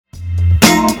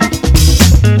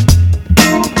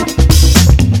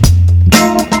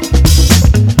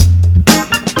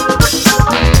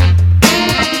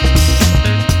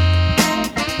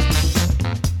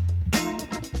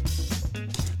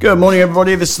Good morning,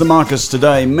 everybody. This is the Marcus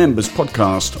Today Members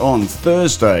Podcast on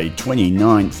Thursday,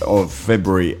 29th of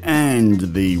February, and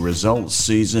the results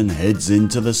season heads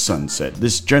into the sunset.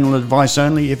 This general advice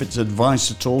only. If it's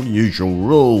advice at all, usual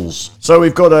rules. So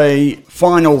we've got a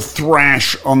final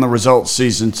thrash on the results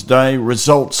season today.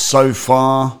 Results so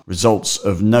far, results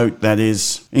of note that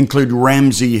is, include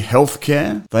Ramsay Health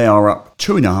Care. They are up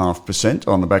 2.5%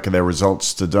 on the back of their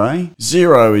results today.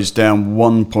 Xero is down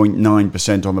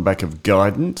 1.9% on the back of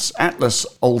guidance. Atlas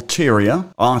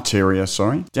Arteria,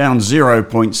 down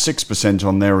 0.6%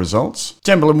 on their results.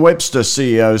 Temple & Webster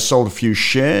CEO sold a few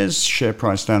shares, share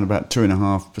price down about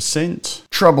 2.5%.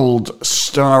 Troubled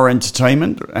Star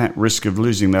Entertainment, at risk of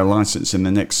losing their license in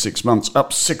the next 6 months, up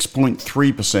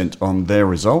 6.3% on their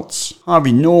results.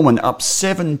 Harvey Norman up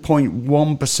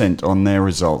 7.1% on their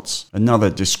results.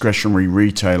 Another discretionary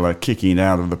retailer kicking it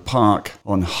out of the park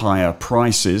on higher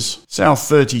prices.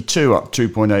 South32 up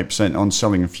 2.8% on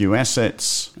selling a few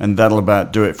assets, and that'll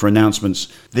about do it for announcements.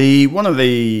 One of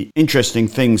the interesting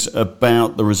things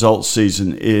about the results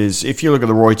season is if you look at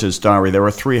the Reuters diary, there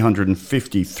are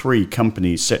 353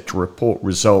 companies set to report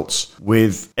results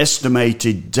with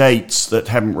estimated dates that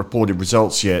haven't reported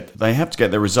results yet. They have to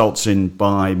get their results in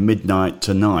by midnight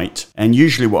tonight, and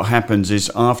usually what happens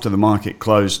is after the market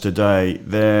closed today,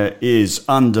 there is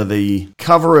under the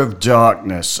cover of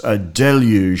darkness a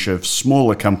deluge of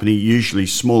usually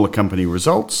smaller company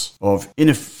results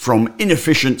from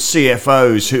inefficient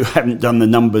CFOs who haven't done the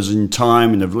numbers in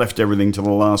time and have left everything to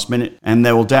the last minute. And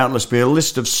there will doubtless be a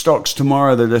list of stocks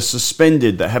tomorrow that are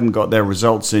suspended that haven't got their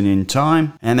results in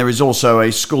time. And there is also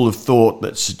a school of thought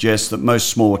that suggests that most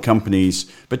smaller companies,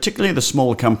 particularly the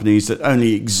smaller companies that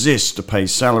only exist to pay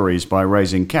salaries by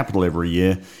raising capital every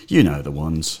year, you know the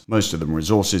ones. Most of them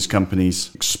resources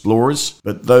companies, explorers,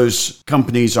 but those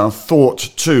companies are thought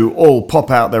to all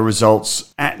pop out their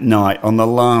results at night on the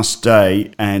last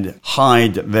day and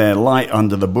hide their light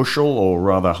under the bushel, or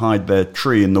rather hide their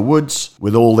tree in the woods,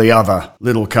 with all the other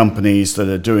little companies that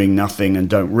are doing nothing and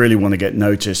don't really want to get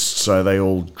noticed, so they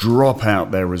all drop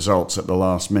out their results at the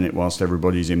last minute whilst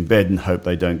everybody's in bed and hope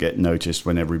they don't get noticed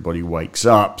when everybody wakes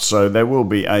up. So there will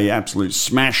be an absolute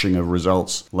smashing of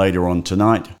results later on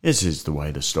tonight. This is the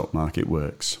way the stock market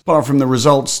works. Apart from the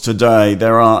results today,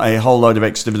 there are a whole load of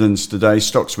ex-dividends today.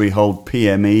 Stocks we hold,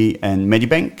 PME and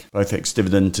Medibank, both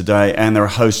ex-dividend today, and there are a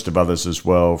host of others as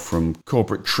well, from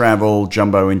Corporate Travel,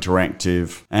 Jumbo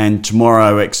Interactive, and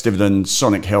tomorrow ex-dividend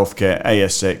Sonic Healthcare,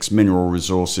 ASX, Mineral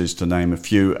Resources, to name a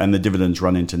few, and the dividends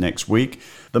run into next week.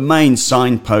 The main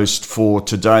signpost for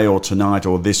today or tonight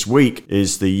or this week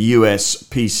is the US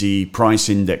PCE price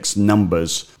index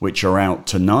numbers, which are out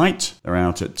tonight. They're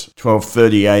out at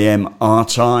 12:30 a.m. our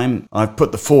time. I've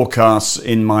put the forecasts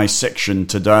in my section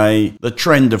today. The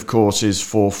trend, of course, is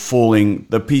for falling.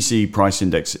 The PCE price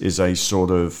index is a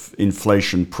sort of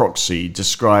inflation proxy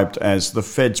described as the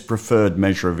Fed's preferred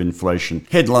measure of inflation.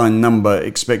 Headline number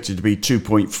expected to be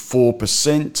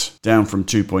 2.4%, down from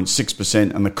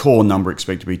 2.6%, and the core number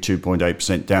expected to be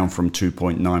 2.8%, down from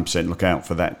 2.9%. Look out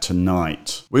for that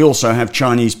tonight. We also have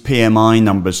Chinese PMI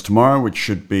numbers tomorrow, which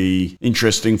should be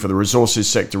interesting for the resources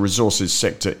sector. Resources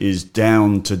sector is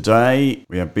down today.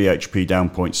 We have BHP down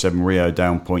 0.7, Rio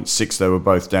down 0.6. They were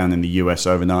both down in the US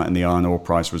overnight, and the iron ore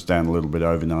price was down a little bit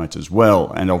overnight as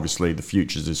well. And obviously the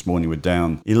futures this morning were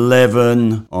down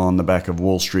 11 on the back of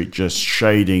Wall Street just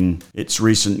shading its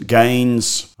recent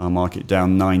gains. Our market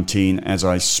down 19 as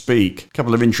I speak. A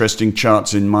couple of interesting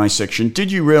charts in my section. Did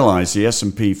you realize the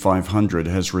S&P 500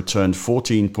 has returned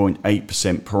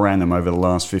 14.8% per annum over the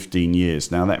last 15 years?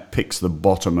 Now that picks the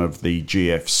bottom of the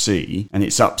GFC, and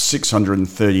it's up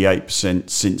 638%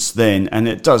 since then. And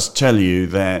it does tell you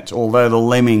that although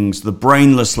the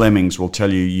brainless lemmings will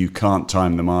tell you can't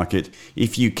time the market,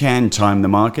 if you can time the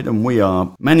market, and we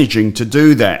are managing to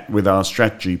do that with our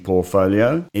strategy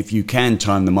portfolio, if you can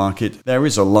time the market, there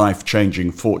is a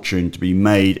life-changing fortune to be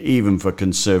made, even for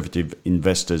conservative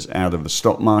investors out of the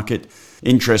stock market.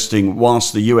 Interesting,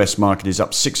 whilst the US market is up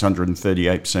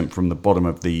 638% from the bottom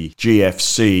of the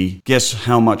GFC, guess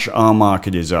how much our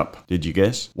market is up? Did you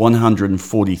guess?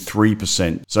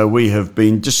 143%. So we have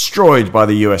been destroyed by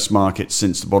the US market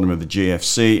since the bottom of the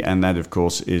GFC, and that of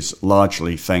course is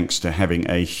largely thanks to having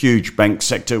a huge bank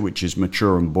sector which is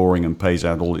mature and boring and pays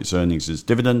out all its earnings as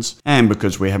dividends, and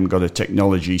because we haven't got a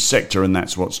technology sector, and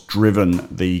that's what's driven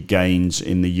the gains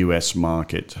in the US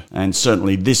market. And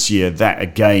certainly this year that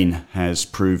again has has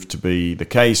proved to be the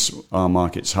case. Our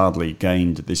market's hardly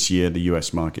gained this year. The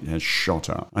US market has shot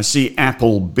up. I see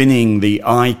Apple binning the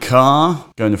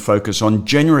iCar, going to focus on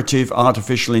generative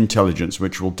artificial intelligence,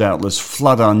 which will doubtless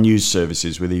flood our news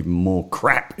services with even more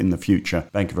crap in the future.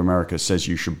 Bank of America says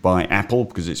you should buy Apple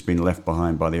because it's been left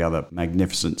behind by the other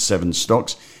Magnificent 7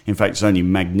 stocks. In fact, it's only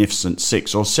Magnificent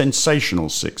 6 or Sensational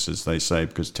 6, as they say,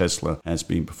 because Tesla has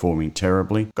been performing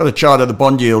terribly. Got a chart of the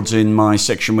bond yields in my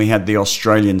section. We had the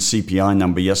Australian CPI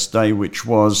number yesterday, which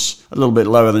was a little bit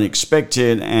lower than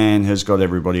expected and has got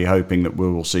everybody hoping that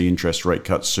we will see interest rate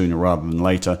cuts sooner rather than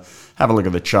later. Have a look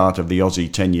at the chart of the Aussie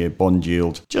 10-year bond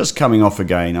yield, just coming off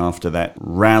again after that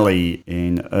rally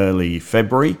in early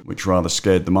February, which rather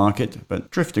scared the market,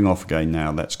 but drifting off again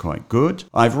now. That's quite good.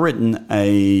 I've written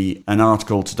an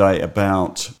article today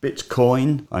about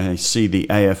Bitcoin. I see the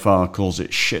AFR calls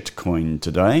it shitcoin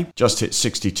today. Just hit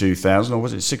 62,000, or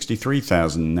was it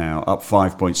 63,000 now? Up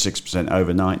 5.6%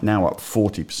 overnight, now up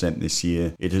 40% this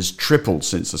year. It has tripled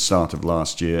since the start of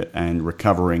last year and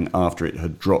recovering after it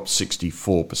had dropped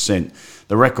 64%.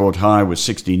 The record high was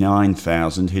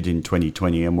 69,000 hit in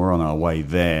 2020, and we're on our way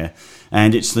there.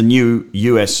 And it's the new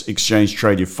US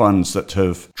exchange-traded funds that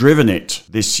have driven it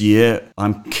this year.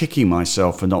 I'm kicking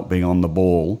myself for not being on the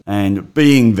ball and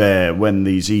being there when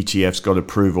these ETFs got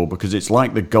approval, because it's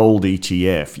like the gold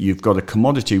ETF. You've got a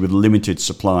commodity with limited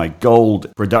supply.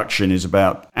 Gold production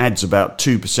adds about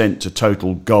 2% to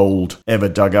total gold ever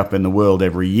dug up in the world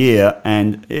every year,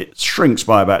 and it shrinks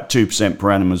by about 2%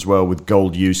 per annum as well with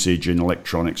gold usage in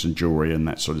electronics and jewelry and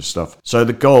that sort of stuff. So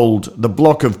the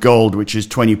block of gold, which is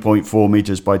 20.4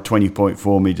 meters by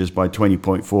 20.4 meters by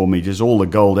 20.4 meters, all the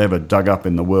gold ever dug up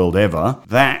in the world ever,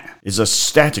 that is a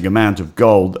static amount of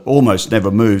gold that almost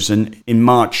never moves. And in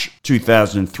March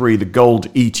 2003, the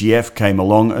gold ETF came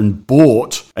along and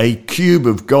bought a cube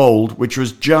of gold, which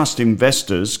was just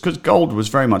investors, because gold was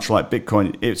very much like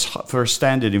Bitcoin. It's for a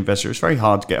standard investor, it's very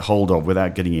hard to get hold of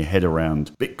without getting your head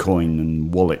around Bitcoin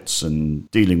and wallets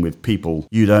and dealing with people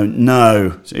you don't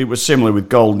know. It was similar with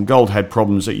gold, and gold had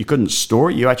problems that you couldn't store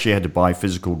it. You actually had to buy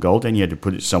physical gold, and you had to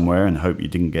put it somewhere and hope you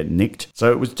didn't get nicked. So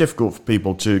it was difficult for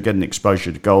people to get an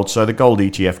exposure to gold. So the gold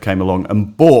ETF came along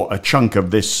and bought a chunk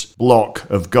of this block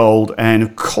of gold and,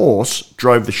 of course,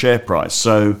 drove the share price.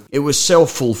 So it was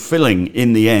self-fulfilling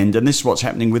in the end, and this is what's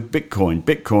happening with Bitcoin.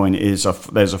 Bitcoin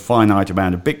there's a finite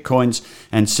amount of Bitcoins,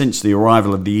 and since the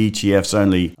arrival of the ETFs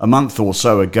only a month or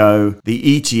so ago,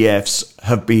 the ETFs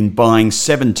have been buying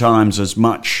 7 times as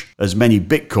many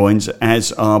Bitcoins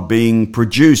as are being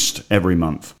produced every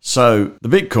month. So the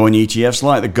Bitcoin ETFs,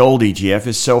 like the gold ETF,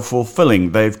 is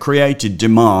self-fulfilling. They've created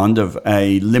demand of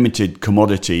a limited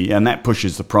commodity, and that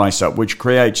pushes the price up, which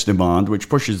creates demand, which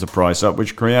pushes the price up,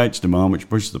 which creates demand, which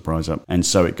pushes the price up. And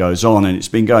so it goes on, and it's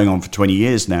been going on for 20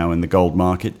 years now in the gold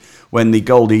market. When the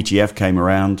gold ETF came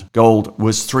around, gold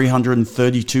was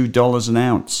 $332 an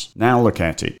ounce. Now look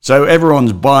at it. So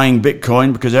everyone's buying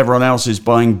Bitcoin because everyone else is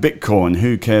buying Bitcoin.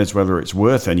 Who cares whether it's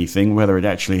worth anything, whether it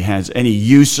actually has any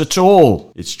use at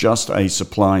all? It's just a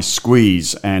supply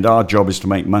squeeze, and our job is to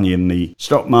make money in the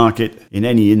stock market in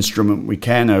any instrument we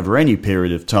can over any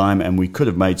period of time, and we could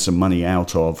have made some money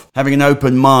out of having an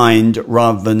open mind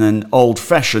rather than an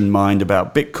old-fashioned mind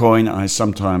about Bitcoin. I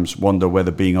sometimes wonder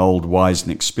whether being old, wise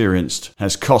and experienced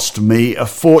has cost me a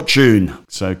fortune.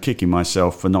 So kicking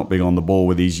myself for not being on the ball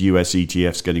with these US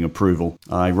ETFs getting approval.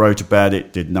 I wrote about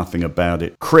it, did nothing about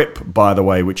it. CRIP, by the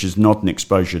way, which is not an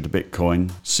exposure to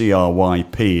Bitcoin,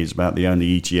 CRYP is about the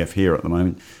only ETF here at the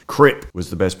moment. CRIP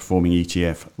was the best performing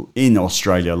ETF in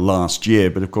Australia last year,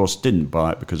 but of course didn't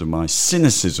buy it because of my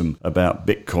cynicism about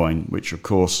Bitcoin, which of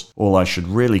course all I should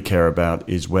really care about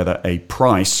is whether a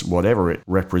price, whatever it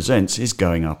represents, is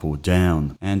going up or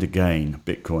down. And again,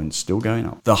 Bitcoin's still going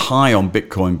up. The high on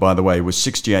Bitcoin, by the way, was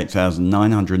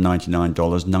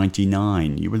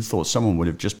 $68,999.99. You would have thought someone would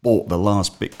have just bought the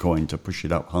last Bitcoin to push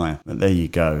it up higher. But there you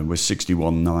go. We're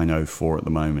 61,904 at the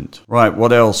moment. Right,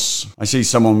 what else? I see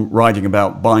someone writing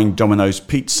about buying Domino's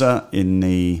Pizza in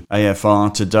the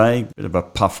AFR today. Bit of a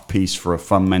puff piece for a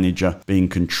fund manager. Being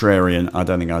contrarian, I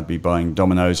don't think I'd be buying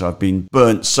Domino's. I've been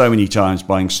burnt so many times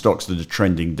buying stocks that are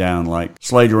trending down, like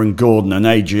Slater and Gordon and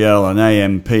AGL and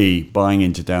AMP. Buying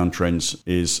into downtrends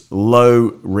is low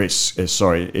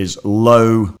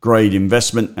grade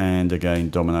investment, and again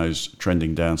Domino's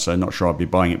trending down, so not sure I'll be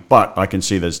buying it, but I can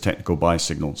see there's technical buy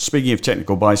signals. Speaking of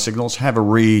technical buy signals, have a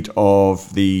read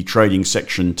of the trading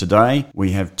section today.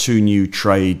 We have 2 new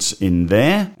trades in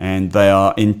there, and they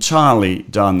are entirely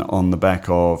done on the back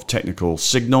of technical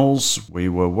signals. We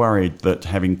were worried that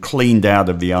having cleaned out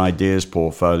of the ideas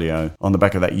portfolio on the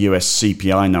back of that US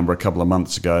CPI number a couple of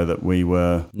months ago, that we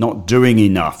were not doing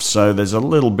enough. So there's a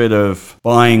little bit of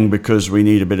buying because we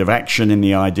need a bit of action in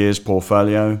the ideas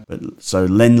portfolio. So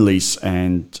Lendlease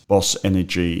and Boss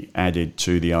Energy added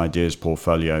to the ideas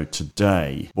portfolio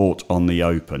today, bought on the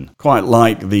open. Quite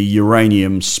like the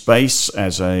uranium space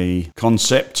as a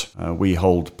concept. We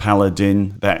hold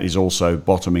Paladin. That is also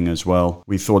bottoming as well.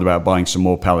 We thought about buying some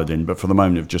more Paladin, but for the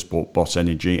moment have just bought Boss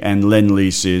Energy. And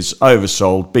Lendlease is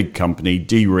oversold, big company,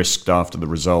 de-risked after the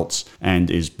results, and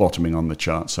is bottoming on the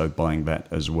chart, so buying that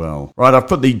as well. Right, I've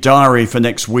put the diary for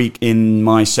next week in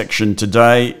my section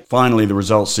today. Finally, the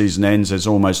results season ends. There's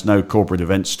almost no corporate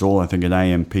events at all. I think an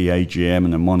AMP AGM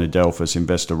and a Monadelphous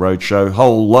Investor Roadshow.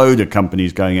 Whole load of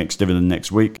companies going ex-dividend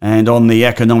next week. And on the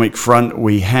economic front,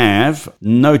 we have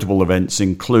notable events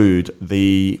include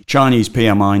the Chinese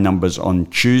PMI numbers on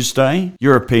Tuesday,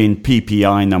 European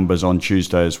PPI numbers on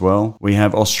Tuesday as well. We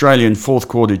have Australian fourth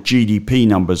quarter GDP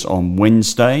numbers on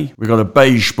Wednesday. We've got a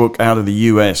beige book out of the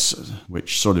US,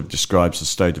 which sort of describes the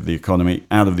state of the economy,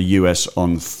 out of the US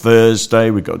on Thursday.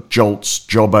 We've got JOLTS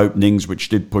job openings, which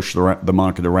did push the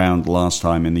market around last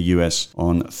time in the US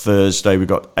on Thursday. We've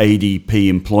got ADP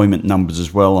employment numbers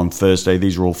as well on Thursday.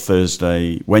 These are all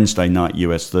Wednesday night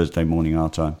US, Thursday morning our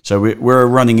time. So we're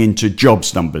running into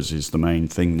jobs numbers is the main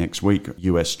thing next week,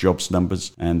 US jobs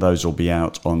numbers, and those will be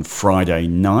out on Friday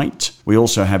night. We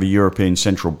also have a European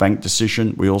Central Bank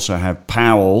decision. We also have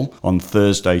Powell on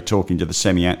Thursday talking to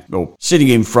sitting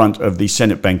in front of the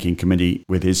Senate Banking Committee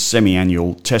with his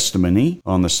semi-annual testimony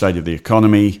on the state of the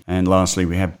economy. And lastly,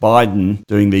 we have Biden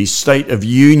doing the State of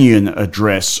Union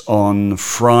address on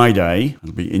Friday.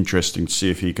 It'll be interesting to see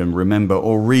if he can remember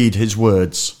or read his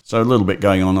words. So a little bit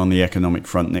going on the economic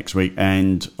front next week,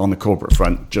 and on the corporate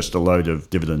front, just a load of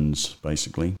dividends,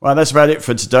 basically. Well, that's about it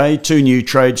for today. 2 new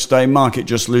trades today. Market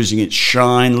just losing its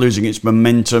shine, losing its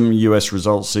momentum. US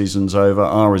results season's over.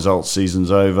 Our results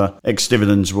season's over.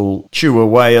 Ex-dividends will chew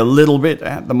away a little bit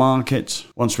at the market.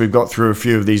 Once we've got through a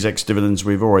few of these ex-dividends,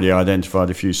 we've already identified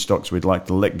a few stocks we'd like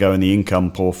to let go in the income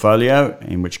portfolio,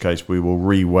 in which case we will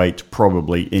reweight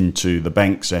probably into the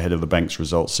banks ahead of the banks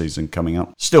results season coming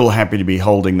up. Still happy to be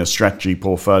holding the strategy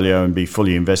portfolio and be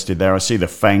fully invested there. I see the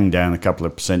FANG down a couple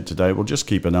of percent today. We'll just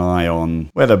keep an eye on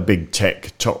whether big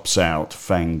tech tops out.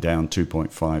 FANG down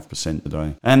 2.5%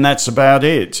 today. And that's about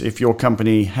it. If your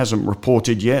company hasn't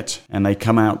reported yet and they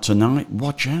come out tonight,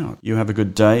 watch out. You have a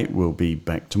good day. We'll be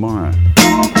back tomorrow.